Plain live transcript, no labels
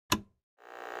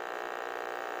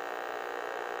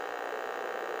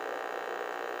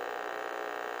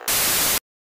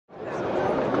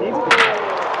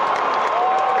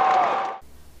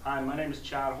name is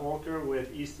Chad Holker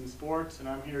with Easton Sports, and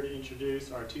I'm here to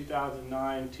introduce our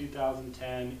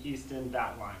 2009-2010 Easton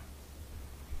Bat line.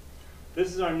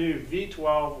 This is our new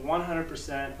V12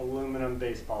 100% aluminum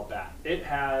baseball bat. It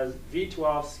has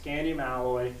V12 scandium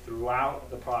alloy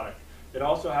throughout the product. It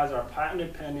also has our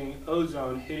patented pending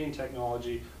ozone hitting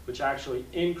technology, which actually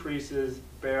increases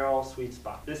barrel sweet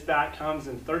spot. This bat comes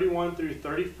in 31 through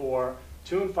 34,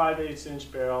 2 5/8 inch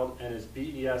barreled, and is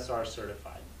BESR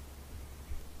certified.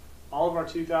 All of our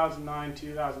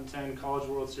 2009-2010 College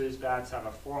World Series bats have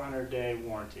a 400-day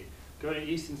warranty. Go to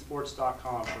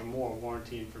eastonsports.com for more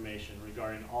warranty information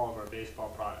regarding all of our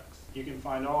baseball products. You can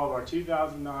find all of our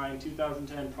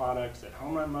 2009-2010 products at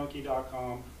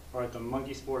homerunmonkey.com or at the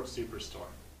Monkey Sports Superstore.